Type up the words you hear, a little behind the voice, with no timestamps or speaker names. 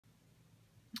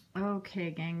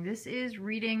Okay, gang, this is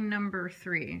reading number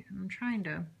 3. I'm trying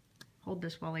to hold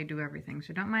this while I do everything,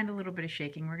 so don't mind a little bit of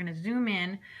shaking. We're going to zoom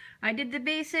in. I did the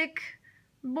basic,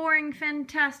 boring,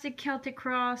 fantastic Celtic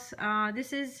cross.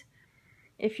 This is,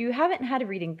 if you haven't had a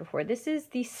reading before, this is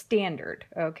the standard,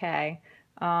 okay?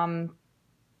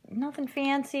 Nothing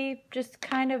fancy, just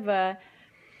kind of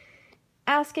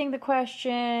asking the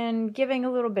question, giving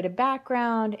a little bit of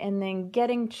background, and then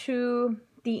getting to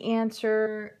the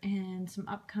answer and some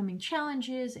upcoming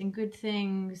challenges and good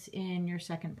things in your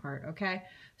second part, okay?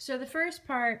 So the first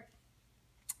part,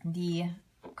 the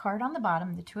card on the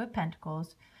bottom, the Two of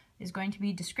Pentacles, is going to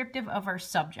be descriptive of our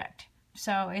subject.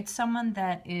 So it's someone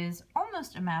that is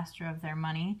almost a master of their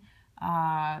money,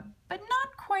 but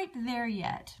not quite there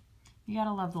yet. You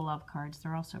gotta love the love cards.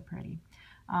 They're all so pretty.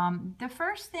 The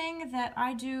first thing that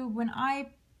I do when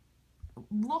I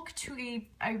look to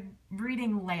a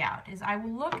reading layout is I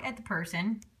will look at the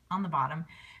person on the bottom,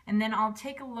 and then I'll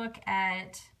take a look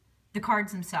at the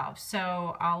cards themselves.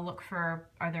 So I'll look for,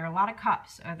 are there a lot of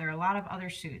cups? Are there a lot of other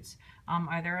suits?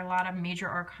 Are there a lot of major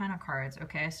arcana cards?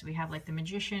 Okay, so we have like the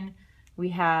Magician, we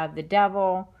have the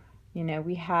Devil, you know,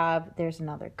 we have, there's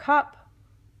another cup,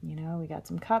 you know, we got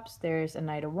some cups, there's a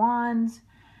Knight of Wands,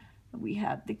 we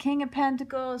have the King of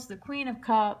Pentacles, the Queen of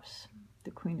Cups, the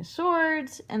Queen of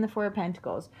Swords, and the Four of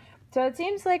Pentacles. So it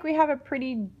seems like we have a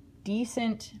pretty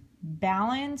decent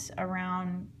balance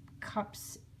around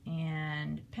cups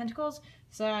and pentacles.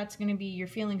 So that's going to be your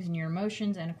feelings and your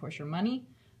emotions, and of course your money.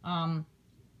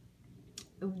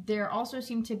 There also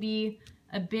seem to be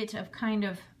a bit of kind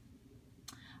of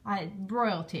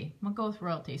royalty. We'll go with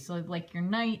royalty. So like your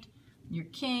knight, your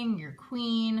king, your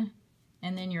queen,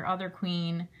 and then your other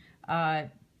queen.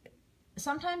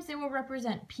 Sometimes they will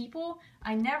represent people.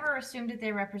 I never assumed that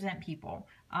they represent people.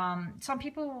 Some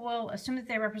people will assume that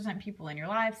they represent people in your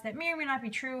lives. That may or may not be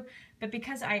true, but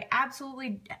because I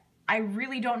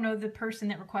really don't know the person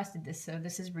that requested this, so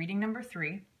this is reading number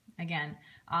 3, again.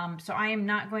 So I am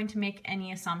not going to make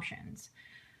any assumptions.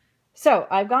 So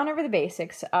I've gone over the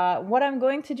basics. What I'm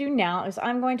going to do now is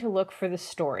I'm going to look for the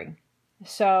story.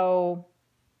 So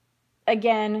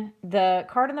again, the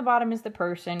card on the bottom is the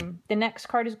person. The next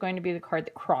card is going to be the card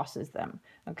that crosses them.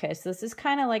 Okay, so this is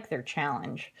kind of like their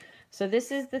challenge. So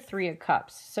this is the Three of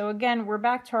Cups. So again, we're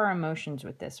back to our emotions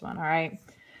with this one, all right?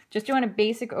 Just doing a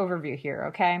basic overview here,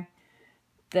 okay?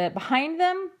 Behind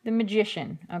them, the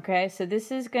Magician, okay? So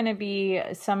this is going to be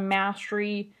some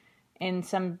mastery in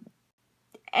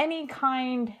any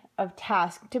kind of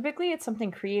task. Typically, it's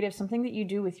something creative, something that you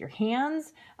do with your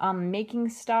hands, making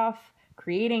stuff,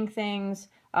 creating things.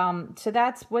 So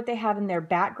that's what they have in their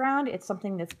background. It's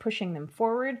something that's pushing them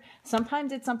forward.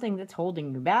 Sometimes it's something that's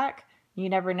holding you back. You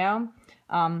never know.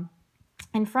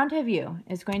 In front of you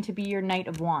is going to be your Knight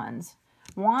of Wands.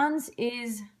 Wands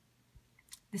is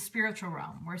the spiritual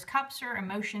realm, whereas cups are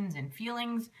emotions and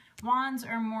feelings. Wands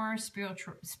are more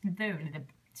spiritual, the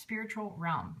spiritual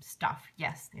realm stuff.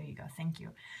 Yes, there you go. Thank you.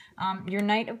 Your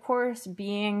Knight, of course,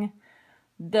 being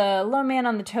the low man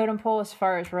on the totem pole as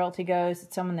far as royalty goes.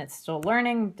 It's someone that's still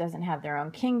learning, doesn't have their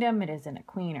own kingdom. It isn't a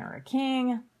queen or a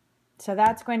king. So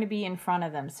that's going to be in front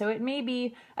of them. So it may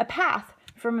be a path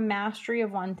from a mastery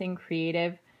of one thing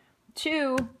creative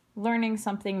to learning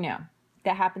something new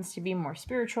that happens to be more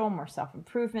spiritual, more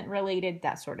self-improvement related,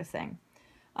 that sort of thing.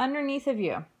 Underneath of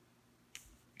you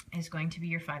is going to be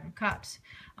your Five of Cups.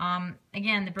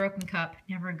 Again, the broken cup,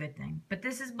 never a good thing. But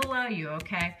this is below you,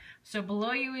 okay? So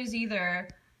below you is either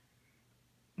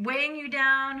weighing you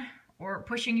down or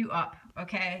pushing you up,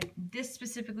 okay? This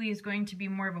specifically is going to be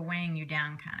more of a weighing you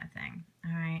down kind of thing,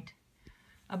 all right?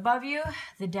 Above you,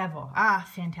 the Devil. Ah,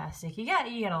 fantastic. You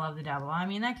gotta love the Devil. I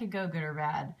mean, that could go good or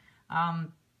bad.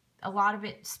 A lot of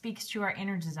it speaks to our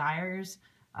inner desires,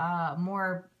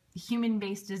 more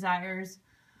human-based desires.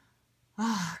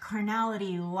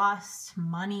 Carnality, lust,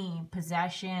 money,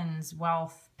 possessions,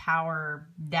 wealth, power,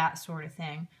 that sort of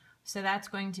thing. So that's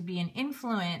going to be an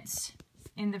influence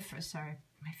in the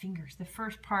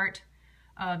first part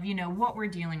of, you know, what we're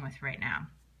dealing with right now.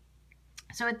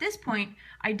 So at this point,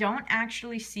 I don't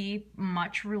actually see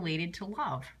much related to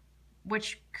love,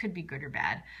 which could be good or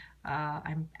bad.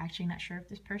 I'm actually not sure if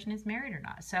this person is married or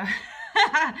not. So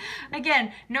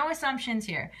again, no assumptions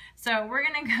here. So we're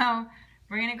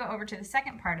gonna go over to the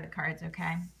second part of the cards,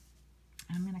 okay?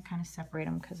 I'm gonna kind of separate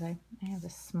them because I have a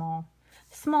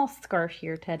small scarf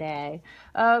here today.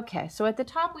 Okay, so at the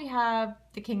top we have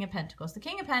the King of Pentacles. The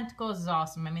King of Pentacles is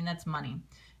awesome. I mean, that's money.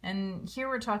 And here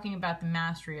we're talking about the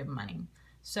mastery of money.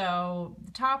 So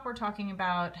the top, we're talking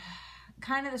about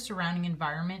kind of the surrounding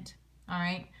environment, all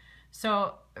right?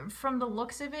 So from the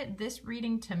looks of it, this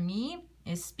reading to me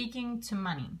is speaking to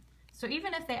money. So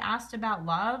even if they asked about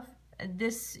love,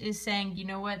 this is saying, you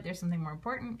know what, there's something more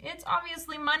important. It's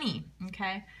obviously money,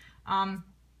 okay?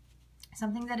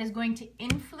 Something that is going to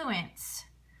influence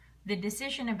the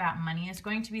decision about money is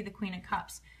going to be the Queen of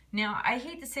Cups. Now, I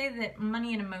hate to say that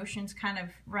money and emotions kind of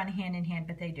run hand in hand,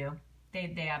 but they do.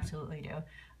 They absolutely do.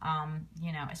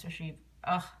 You know, especially,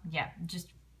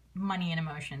 just money and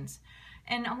emotions.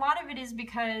 And a lot of it is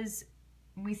because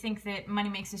we think that money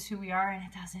makes us who we are, and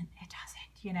it doesn't,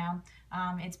 you know.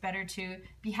 It's better to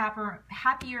be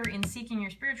happier in seeking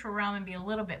your spiritual realm and be a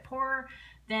little bit poorer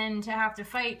than to have to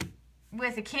fight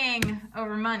with a king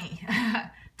over money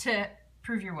to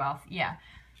prove your wealth. Yeah.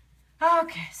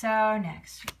 Okay, so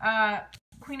next.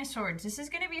 Queen of Swords. This is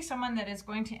going to be someone that is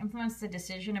going to influence the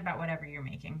decision about whatever you're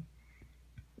making.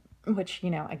 Which, you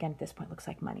know, again, at this point looks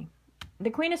like money. The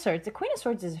Queen of Swords. The Queen of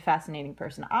Swords is a fascinating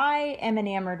person. I am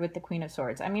enamored with the Queen of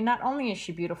Swords. I mean, not only is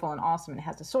she beautiful and awesome and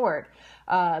has a sword,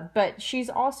 but she's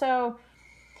also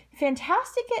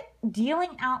fantastic at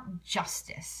dealing out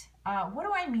justice. What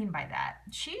do I mean by that?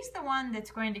 She's the one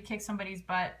that's going to kick somebody's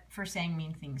butt for saying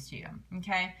mean things to you,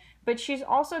 okay? But she's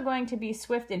also going to be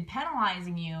swift in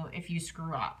penalizing you if you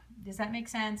screw up. Does that make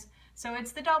sense? So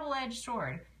it's the double-edged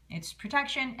sword. It's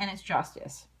protection and it's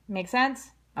justice. Make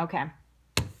sense? Okay.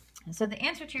 So the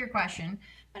answer to your question,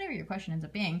 whatever your question ends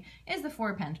up being, is the Four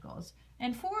of Pentacles.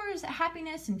 And Four is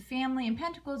happiness and family, and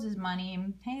Pentacles is money.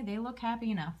 Hey, they look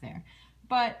happy enough there.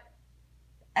 But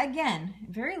again,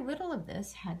 very little of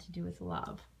this had to do with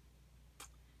love.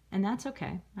 And that's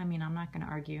okay. I mean, I'm not going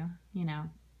to argue, you know,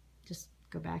 just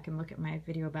go back and look at my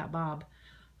video about Bob.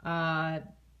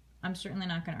 I'm certainly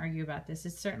not going to argue about this.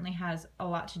 It certainly has a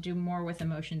lot to do more with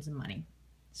emotions and money.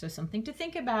 So something to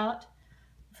think about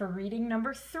for reading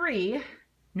number 3.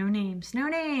 No names, no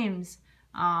names.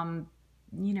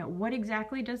 You know, what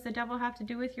exactly does the devil have to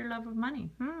do with your love of money?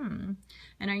 And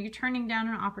are you turning down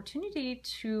an opportunity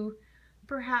to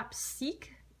perhaps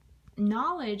seek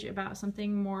knowledge about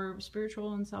something more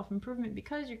spiritual and self-improvement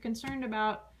because you're concerned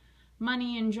about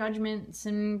money and judgments,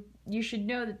 and you should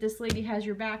know that this lady has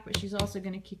your back, but she's also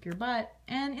going to kick your butt,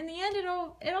 and in the end it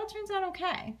all turns out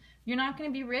okay. You're not going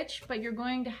to be rich, but you're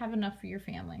going to have enough for your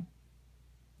family.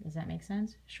 Does that make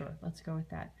sense? Sure, let's go with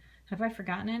that. Have I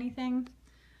forgotten anything?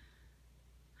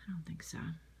 I don't think so.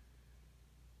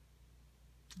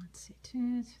 Let's see,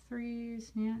 2s,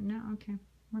 3s, yeah, no, okay.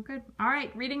 We're good. All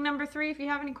right, reading number 3. If you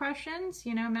have any questions,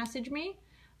 you know, message me.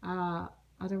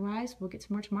 Otherwise, we'll get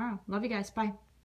some more tomorrow. Love you guys. Bye.